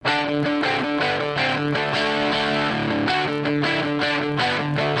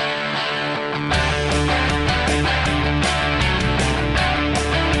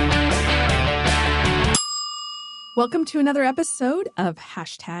Welcome to another episode of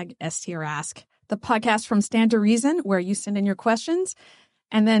 #STRask, the podcast from Stand to Reason, where you send in your questions,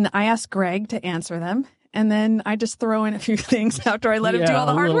 and then I ask Greg to answer them, and then I just throw in a few things after I let him do all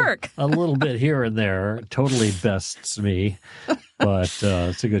the hard work. A little bit here and there totally bests me, but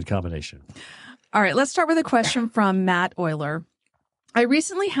it's a good combination. All right, let's start with a question from Matt Euler. I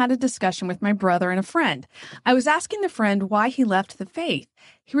recently had a discussion with my brother and a friend. I was asking the friend why he left the faith.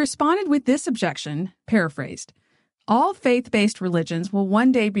 He responded with this objection, paraphrased. All faith-based religions will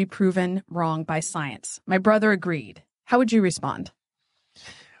one day be proven wrong by science. My brother agreed. How would you respond?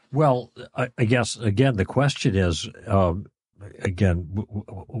 Well, I guess, again, the question is,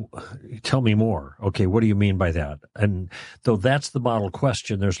 tell me more. Okay, what do you mean by that? And though that's the model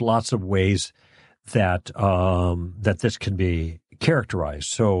question, there's lots of ways that that this can be characterized.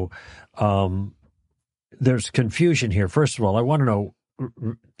 So there's confusion here. First of all, I want to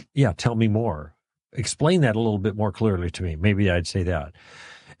know, tell me more. Explain that a little bit more clearly to me. Maybe I'd say that.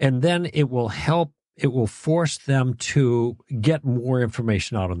 And then it will force them to get more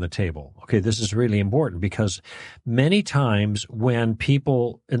information out on the table. Okay, this is really important because many times when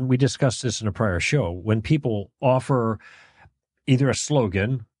people, and we discussed this in a prior show, when people offer either a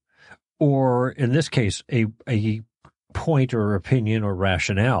slogan or, in this case, a point or opinion or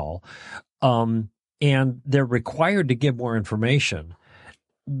rationale, and they're required to give more information,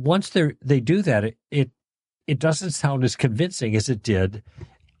 once they do that, it doesn't sound as convincing as it did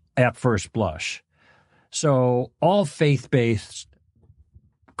at first blush. So all faith-based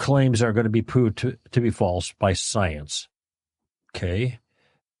claims are going to be proved to be false by science. Okay?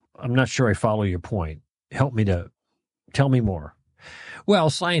 I'm not sure I follow your point. Tell me more.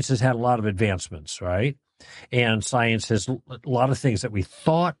 Well, science has had a lot of advancements, right? And science has a lot of things that we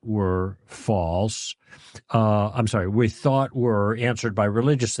thought were false. We thought were answered by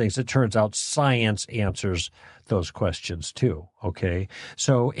religious things. It turns out science answers those questions too. Okay.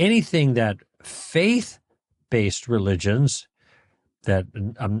 So anything that faith-based religions that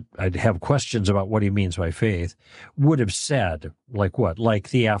I'd have questions about what he means by faith would have said, like what?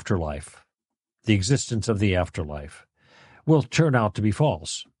 Like the afterlife, the existence of the afterlife will turn out to be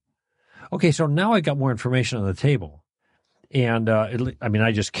false. Okay, so now I got more information on the table, and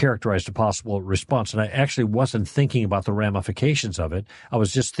I just characterized a possible response, and I actually wasn't thinking about the ramifications of it. I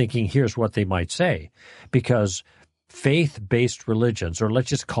was just thinking, here's what they might say, because faith-based religions, or let's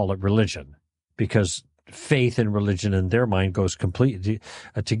just call it religion, because faith and religion in their mind goes completely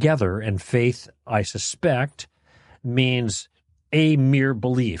together, and faith, I suspect, means a mere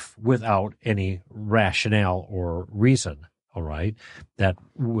belief without any rationale or reason. All right, that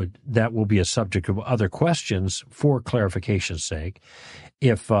will be a subject of other questions for clarification's sake,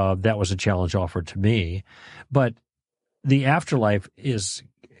 if that was a challenge offered to me. But the afterlife is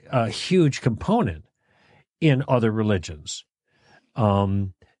a huge component in other religions.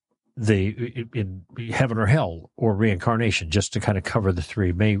 In heaven or hell or reincarnation, just to kind of cover the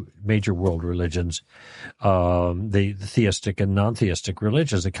three major world religions, the theistic and non-theistic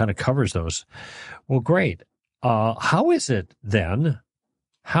religions. It kind of covers those. Well, great. How is it that,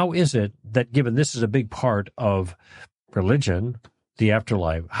 given this is a big part of religion, the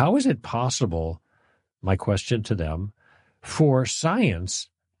afterlife, how is it possible, my question to them, for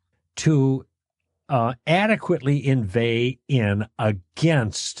science to adequately inveigh in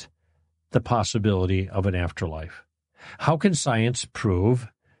against the possibility of an afterlife? How can science prove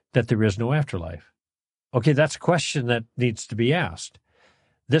that there is no afterlife? Okay, that's a question that needs to be asked.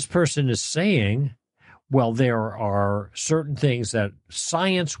 This person is saying, well, there are certain things that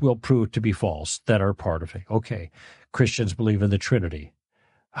science will prove to be false that are part of it. Okay, Christians believe in the Trinity.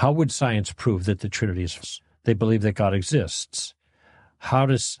 How would science prove that the Trinity is false? They believe that God exists.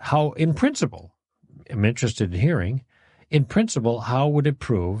 How, in principle, I'm interested in hearing, in principle, how would it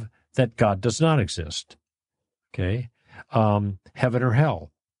prove that God does not exist? Okay, heaven or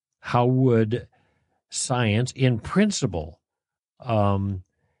hell. How would science, in principle,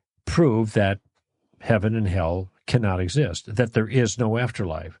 prove that heaven and hell cannot exist, that there is no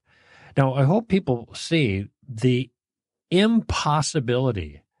afterlife? Now, I hope people see the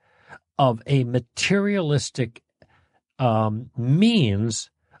impossibility of a materialistic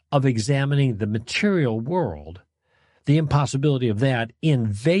means of examining the material world, the impossibility of that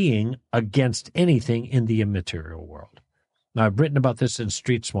inveighing against anything in the immaterial world. Now, I've written about this in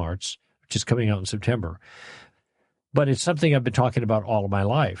Street Smarts, which is coming out in September, but it's something I've been talking about all of my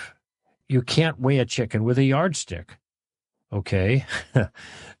life. You can't weigh a chicken with a yardstick. Okay?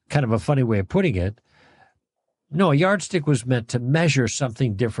 Kind of a funny way of putting it. No, a yardstick was meant to measure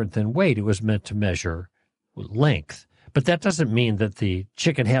something different than weight. It was meant to measure length. But that doesn't mean that the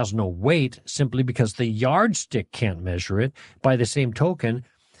chicken has no weight simply because the yardstick can't measure it. By the same token,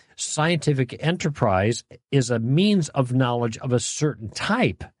 scientific enterprise is a means of knowledge of a certain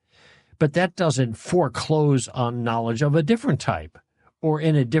type, but that doesn't foreclose on knowledge of a different type or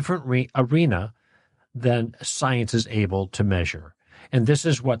in a different arena than science is able to measure. And this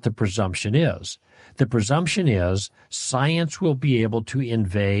is what the presumption is. The presumption is science will be able to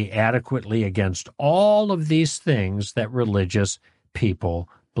inveigh adequately against all of these things that religious people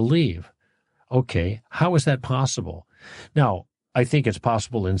believe. Okay, how is that possible? Now, I think it's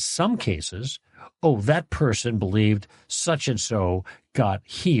possible in some cases. Oh, that person believed such and so got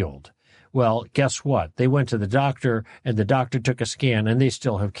healed. Well, guess what? They went to the doctor and the doctor took a scan and they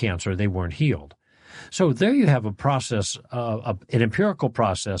still have cancer. They weren't healed. So there you have a process, an empirical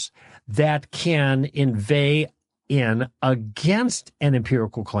process that can inveigh in against an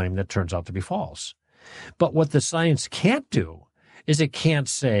empirical claim that turns out to be false. But what the science can't do is it can't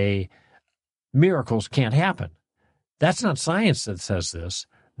say miracles can't happen. That's not science that says this.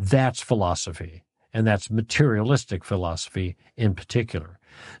 That's philosophy, and that's materialistic philosophy in particular.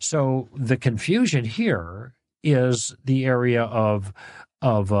 So the confusion here is the area of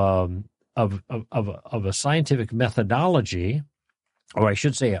a scientific methodology, or I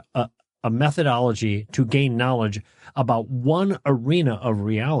should say a methodology to gain knowledge about one arena of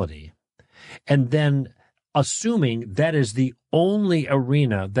reality, and then assuming that is the only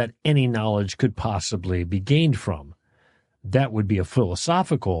arena that any knowledge could possibly be gained from. That would be a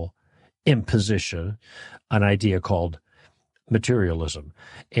philosophical imposition, an idea called materialism.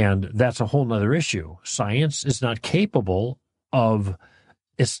 And that's a whole nother issue. Science is not capable of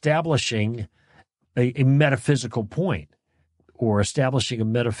establishing a metaphysical point or establishing a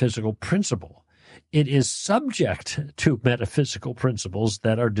metaphysical principle. It is subject to metaphysical principles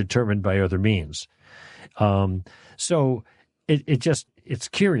that are determined by other means. So it's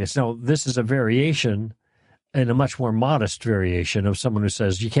curious. Now, this is a variation and a much more modest variation of someone who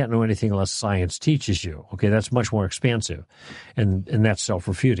says you can't know anything unless science teaches you. Okay, that's much more expansive, and that's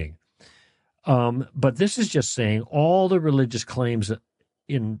self-refuting. But this is just saying all the religious claims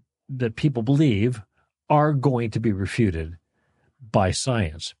that people believe are going to be refuted by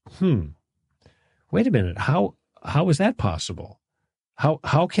science. Wait a minute. How is that possible?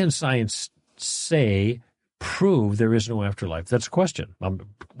 How can science prove there is no afterlife? That's a question. I'm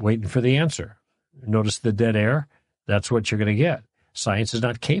waiting for the answer. Notice the dead air? That's what you're going to get. Science is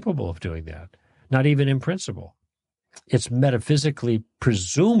not capable of doing that, not even in principle. It's metaphysically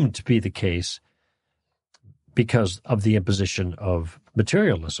presumed to be the case because of the imposition of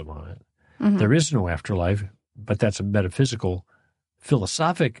materialism on it. Mm-hmm. There is no afterlife, but that's a metaphysical,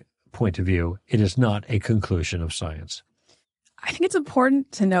 philosophic point of view. It is not a conclusion of science. I think it's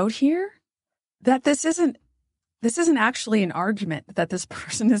important to note here that this isn't actually an argument that this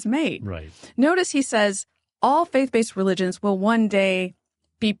person has made. Right. Notice he says all faith-based religions will one day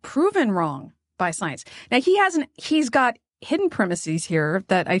be proven wrong by science. Now, he's got hidden premises here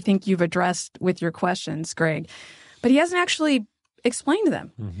that I think you've addressed with your questions, Greg, but he hasn't actually explained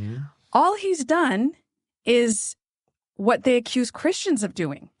them. Mm-hmm. All he's done is what they accuse Christians of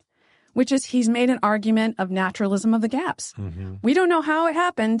doing, which is he's made an argument of naturalism of the gaps. Mm-hmm. We don't know how it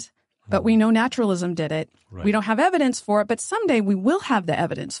happened, but we know naturalism did it. Right. We don't have evidence for it, but someday we will have the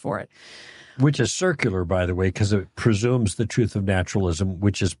evidence for it. Which is circular, by the way, because it presumes the truth of naturalism,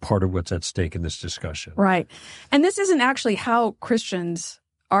 which is part of what's at stake in this discussion. Right. And this isn't actually how Christians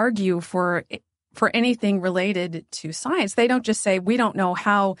argue for anything related to science. They don't just say, we don't know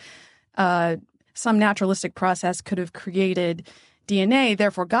how some naturalistic process could have created DNA,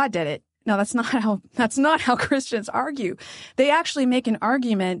 therefore God did it. No, that's not how Christians argue. They actually make an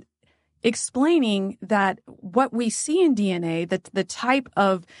argument explaining that what we see in DNA, that the type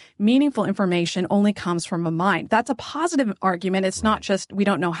of meaningful information only comes from a mind. That's a positive argument. It's not just we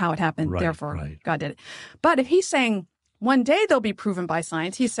don't know how it happened, therefore God did it. But if he's saying one day they'll be proven by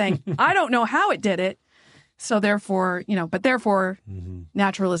science, he's saying, I don't know how it did it, so therefore,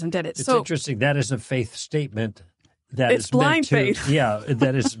 naturalism did it. It's interesting. That is a faith statement. It's blind faith. Yeah,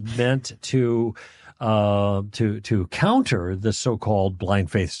 that is meant to counter the so-called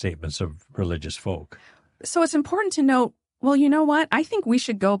blind faith statements of religious folk. So it's important to note, well, you know what? I think we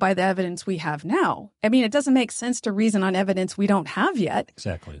should go by the evidence we have now. I mean, it doesn't make sense to reason on evidence we don't have yet.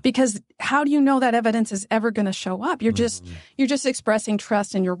 Exactly. Because how do you know that evidence is ever going to show up? You're just expressing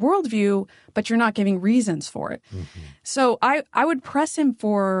trust in your worldview, but you're not giving reasons for it. Mm-hmm. So I would press him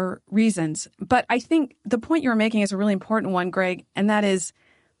for reasons. But I think the point you're making is a really important one, Greg, and that is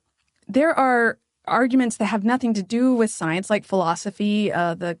there are arguments that have nothing to do with science, like philosophy,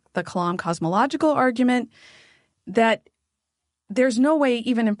 the Kalam cosmological argument. that there's no way,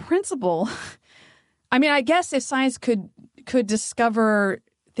 even in principle. I mean, I guess if science could discover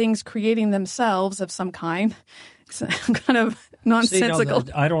things creating themselves of some kind, it's kind of nonsensical.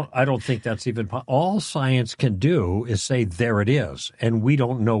 See, no, I don't think that's even all science can do is say there it is, and we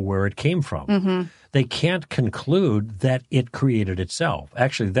don't know where it came from. Mm-hmm. They can't conclude that it created itself.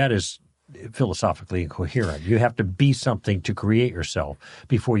 Actually, that is philosophically incoherent. You have to be something to create yourself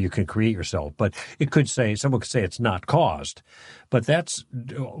before you can create yourself. But someone could say it's not caused, but that's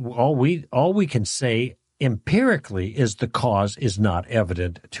all we can say empirically is the cause is not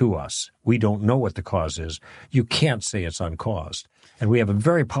evident to us. We don't know what the cause is. You can't say it's uncaused. And we have a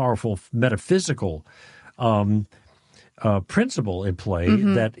very powerful metaphysical principle in play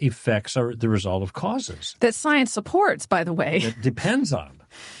that effects are the result of causes. That science supports, by the way. It depends on.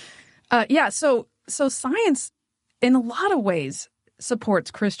 So science, in a lot of ways,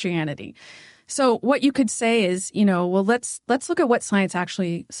 supports Christianity. So what you could say is, let's look at what science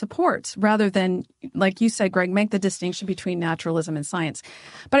actually supports rather than, like you said, Greg, make the distinction between naturalism and science.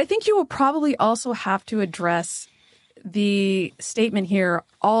 But I think you will probably also have to address the statement here,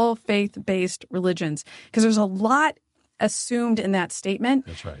 all faith-based religions, because there's a lot assumed in that statement.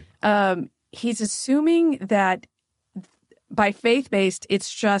 That's right. He's assuming that by faith-based,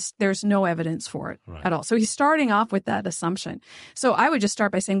 it's just there's no evidence for it at all. So he's starting off with that assumption. So I would just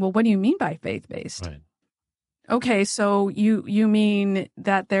start by saying, well, what do you mean by faith-based? Right. Okay, so you mean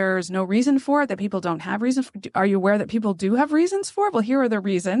that there's no reason for it, that people don't have reasons? Are you aware that people do have reasons for it? Well, here are the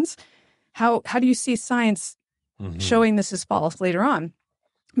reasons. How do you see science showing this is false later on?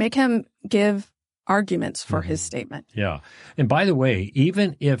 Make him give arguments for his statement. Yeah. And by the way,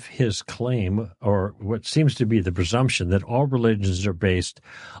 even if his claim, or what seems to be the presumption, that all religions are based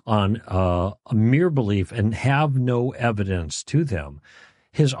on a mere belief and have no evidence to them,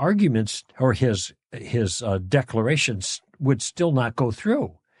 his arguments or his declarations would still not go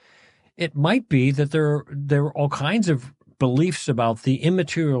through. It might be that there are all kinds of beliefs about the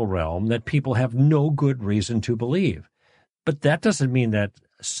immaterial realm that people have no good reason to believe. But that doesn't mean that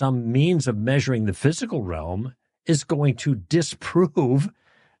some means of measuring the physical realm is going to disprove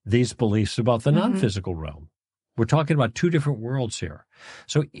these beliefs about the non-physical realm. We're talking about two different worlds here.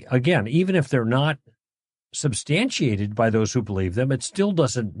 So again, even if they're not substantiated by those who believe them, it still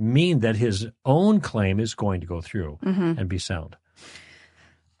doesn't mean that his own claim is going to go through and be sound.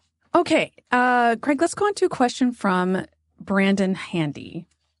 Okay, Craig, let's go on to a question from Brandon Handy.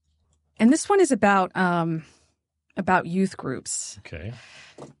 And this one is about youth groups. Okay.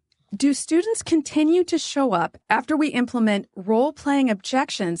 Do students continue to show up after we implement role-playing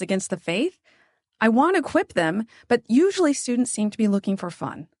objections against the faith? I want to equip them, but usually students seem to be looking for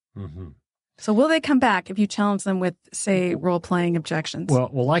fun. Mm-hmm. So will they come back if you challenge them with, say, role-playing objections?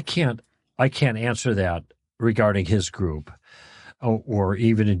 Well, I can't answer that regarding his group or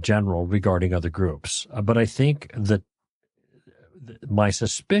even in general regarding other groups. But I think that my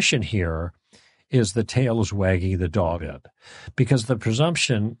suspicion here is the tail is wagging the dog at, because the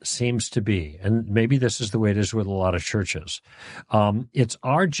presumption seems to be, and maybe this is the way it is with a lot of churches, it's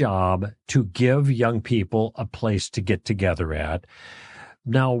our job to give young people a place to get together at.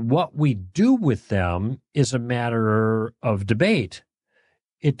 Now, what we do with them is a matter of debate.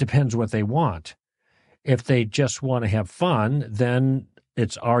 It depends what they want. If they just want to have fun, then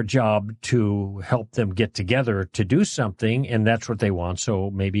it's our job to help them get together to do something, and that's what they want,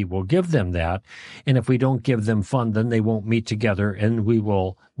 so maybe we'll give them that. And if we don't give them fun, then they won't meet together, and we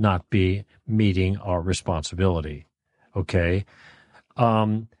will not be meeting our responsibility, okay?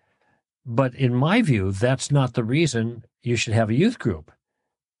 But in my view, that's not the reason you should have a youth group,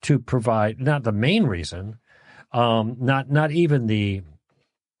 to provide, not the main reason, not even the...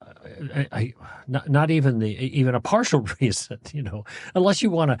 Not even a partial reason, unless we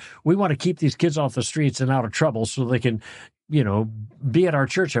want to keep these kids off the streets and out of trouble so they can, be at our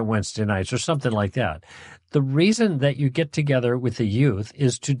church on Wednesday nights or something like that. The reason that you get together with the youth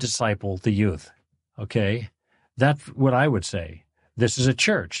is to disciple the youth. Okay. That's what I would say. This is a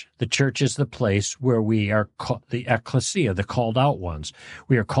church. The church is the place where we are the ecclesia, the called out ones.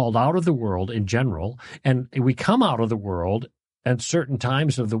 We are called out of the world in general, and we come out of the world at certain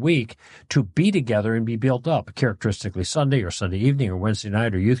times of the week to be together and be built up, characteristically Sunday or Sunday evening or Wednesday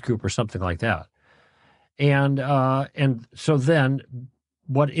night or youth group or something like that. And so then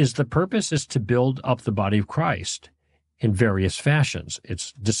what is the purpose is to build up the body of Christ in various fashions.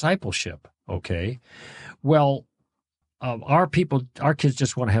 It's discipleship, okay? Well, our kids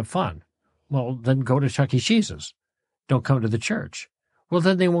just want to have fun. Well, then go to Chuck E. Cheese's. Don't come to the church. well,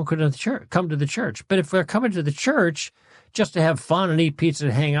 then they won't come to the church. But if they're coming to the church just to have fun and eat pizza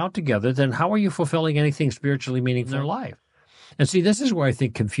and hang out together, then how are you fulfilling anything spiritually meaningful in their life? And see, this is where I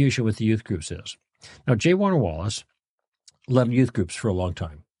think confusion with the youth groups is. Now, J. Warner Wallace led youth groups for a long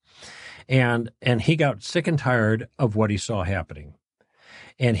time. And he got sick and tired of what he saw happening.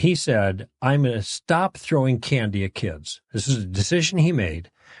 And he said, I'm going to stop throwing candy at kids. This is a decision he made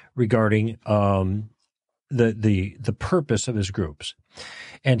regarding the purpose of his groups.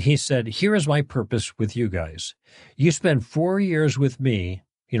 And he said, here is my purpose with you guys. You spend 4 years with me,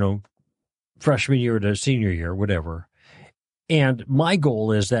 freshman year to senior year, whatever. And my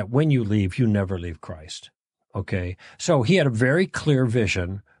goal is that when you leave, you never leave Christ. Okay. So he had a very clear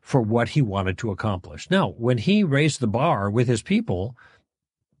vision for what he wanted to accomplish. Now, when he raised the bar with his people,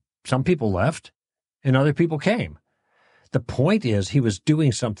 some people left and other people came. The point is he was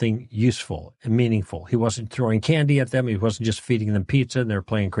doing something useful and meaningful. He wasn't throwing candy at them. He wasn't just feeding them pizza and they're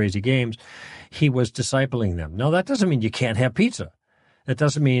playing crazy games. He was discipling them. Now, that doesn't mean you can't have pizza. That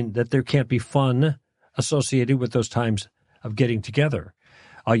doesn't mean that there can't be fun associated with those times of getting together.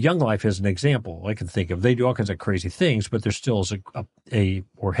 Young Life is an example I can think of. They do all kinds of crazy things, but there still is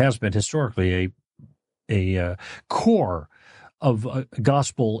or has been historically a core of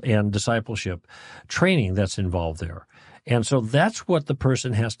gospel and discipleship training that's involved there. And so that's what the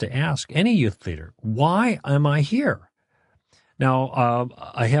person has to ask any youth leader. Why am I here? Now,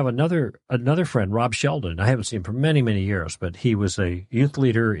 I have another friend, Rob Sheldon. I haven't seen him for many, many years, but he was a youth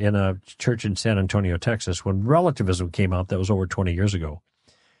leader in a church in San Antonio, Texas, when relativism came out. That was over 20 years ago.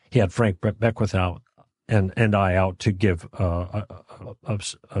 He had Frank Beckwith out and I out to give a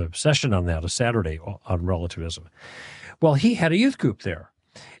session on that, a Saturday on relativism. Well, he had a youth group there.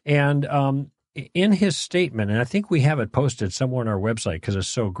 And in his statement, and I think we have it posted somewhere on our website because it's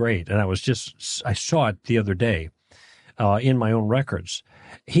so great, and I saw it the other day in my own records.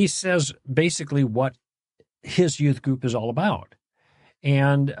 He says basically what his youth group is all about.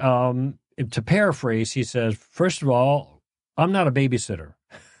 And to paraphrase, he says, first of all, I'm not a babysitter.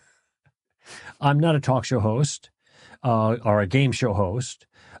 I'm not a talk show host or a game show host.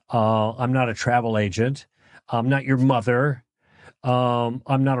 I'm not a travel agent. I'm not your mother. I'm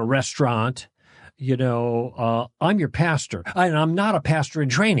not a restaurant. I'm your pastor. And I'm not a pastor in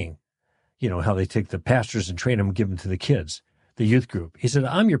training. You know how they take the pastors and train them and give them to the kids, the youth group. He said,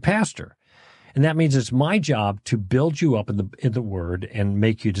 I'm your pastor. And that means it's my job to build you up in the word and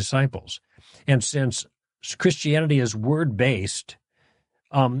make you disciples. And since Christianity is word-based,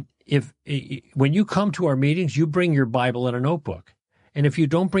 when you come to our meetings, you bring your Bible and a notebook. And if you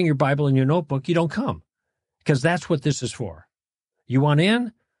don't bring your Bible and your notebook, you don't come, because that's what this is for. You want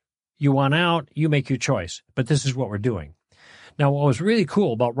in, you want out, you make your choice. But this is what we're doing. Now, what was really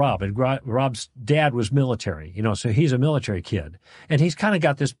cool about Rob, and Rob's dad was military, so he's a military kid. And he's kind of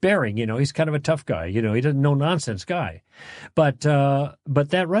got this bearing, he's kind of a tough guy, he doesn't know nonsense guy. But that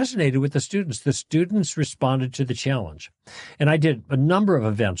resonated with the students. The students responded to the challenge. And I did a number of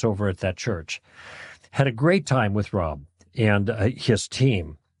events over at that church. Had a great time with Rob and his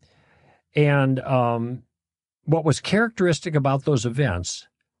team. And what was characteristic about those events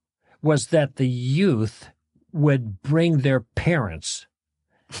was that the youth would bring their parents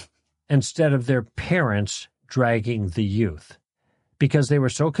instead of their parents dragging the youth, because they were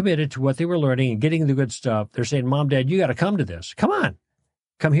so committed to what they were learning and getting the good stuff. They're saying, Mom, Dad, you got to come to this. Come on.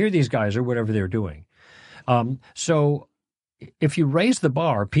 Come hear these guys or whatever they're doing. So if you raise the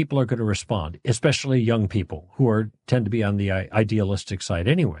bar, people are going to respond, especially young people who tend to be on the idealistic side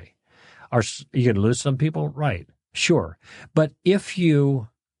anyway. Are you going to lose some people? Right. Sure. But if your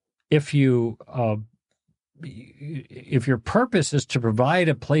purpose is to provide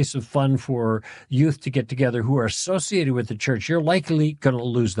a place of fun for youth to get together who are associated with the church, you're likely going to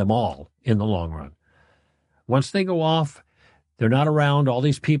lose them all in the long run. Once they go off, they're not around all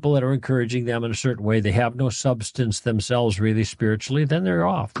these people that are encouraging them in a certain way. They have no substance themselves really spiritually. Then they're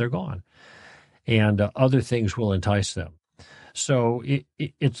off. They're gone. And other things will entice them. So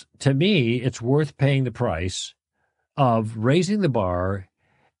it's to me, it's worth paying the price of raising the bar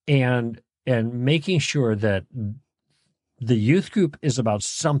and making sure that the youth group is about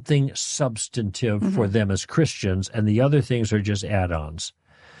something substantive for them as Christians, and the other things are just add-ons,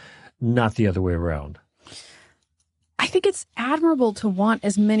 not the other way around. I think it's admirable to want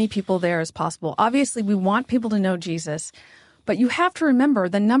as many people there as possible. Obviously, we want people to know Jesus, but you have to remember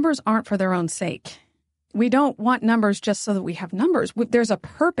the numbers aren't for their own sake. We don't want numbers just so that we have numbers. There's a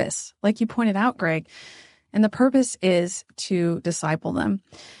purpose, like you pointed out, Greg, and the purpose is to disciple them.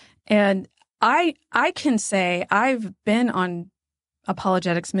 And I can say I've been on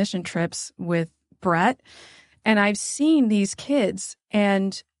apologetics mission trips with Brett, And I've seen these kids,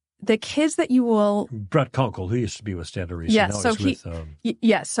 and the kids that you will... Brett Kunkel, who used to be with Stand to Reason.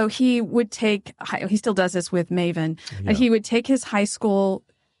 Yes, so he would take... He still does this with Maven. Yeah. And he would take his high school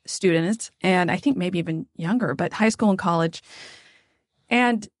students, and I think maybe even younger, but high school and college,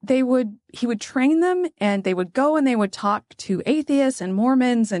 and he would train them, and they would go and they would talk to atheists and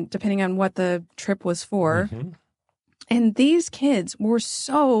Mormons, and depending on what the trip was for. Mm-hmm. And these kids were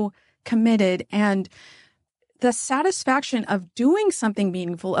so committed, and the satisfaction of doing something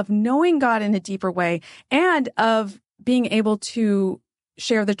meaningful, of knowing God in a deeper way, and of being able to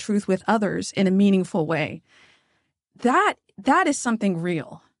share the truth with others in a meaningful way, that is something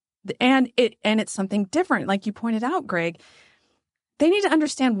real. And it's something different. Like you pointed out, Greg, they need to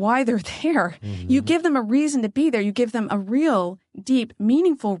understand why they're there. Mm-hmm. You give them a reason to be there. You give them a real, deep,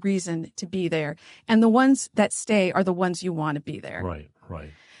 meaningful reason to be there. And the ones that stay are the ones you want to be there. Right.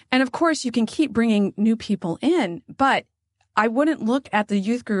 And of course, you can keep bringing new people in, but I wouldn't look at the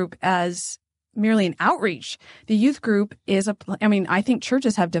youth group as merely an outreach. The youth group is I think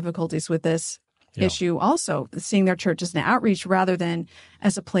churches have difficulties with this issue also, seeing their church as an outreach rather than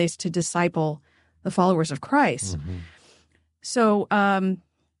as a place to disciple the followers of Christ. Mm-hmm. So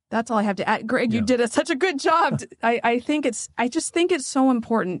that's all I have to add. Greg, you did such a good job. I just think it's so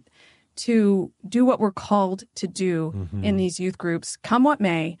important to do what we're called to do in these youth groups, come what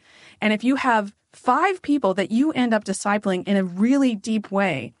may. And if you have 5 people that you end up discipling in a really deep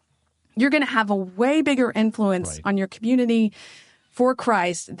way, you're going to have a way bigger influence on your community for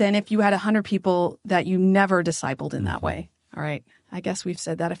Christ than if you had 100 people that you never discipled in that way. All right. I guess we've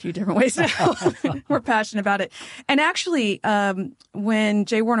said that a few different ways now. We're passionate about it. And actually, when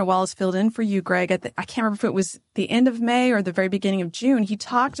J. Warner Wallace filled in for you, Greg, I can't remember if it was the end of May or the very beginning of June, he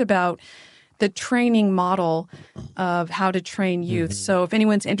talked about the training model of how to train youth. So if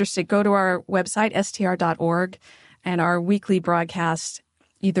anyone's interested, go to our website, str.org, and our weekly broadcast,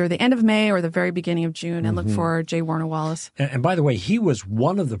 either the end of May or the very beginning of June, and look for J. Warner Wallace. And by the way, he was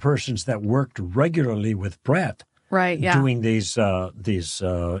one of the persons that worked regularly with Brett. Right, yeah. Doing these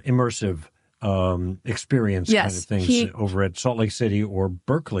immersive experience kind of things over at Salt Lake City or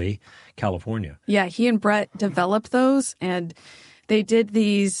Berkeley, California. Yeah, he and Brett developed those, and they did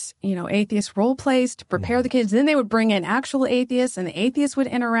these, atheist role plays to prepare the kids. Then they would bring in actual atheists, and the atheists would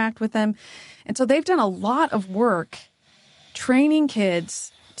interact with them. And so they've done a lot of work training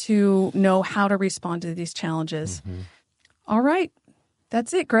kids to know how to respond to these challenges. All right.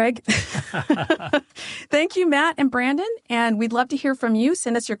 That's it, Greg. Thank you, Matt and Brandon. And we'd love to hear from you.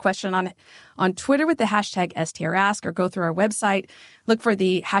 Send us your question on Twitter with the hashtag STRask, or go through our website, look for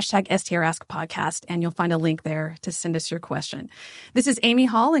the hashtag STRask podcast, and you'll find a link there to send us your question. This is Amy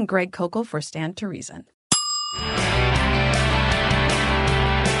Hall and Greg Kokel for Stand to Reason.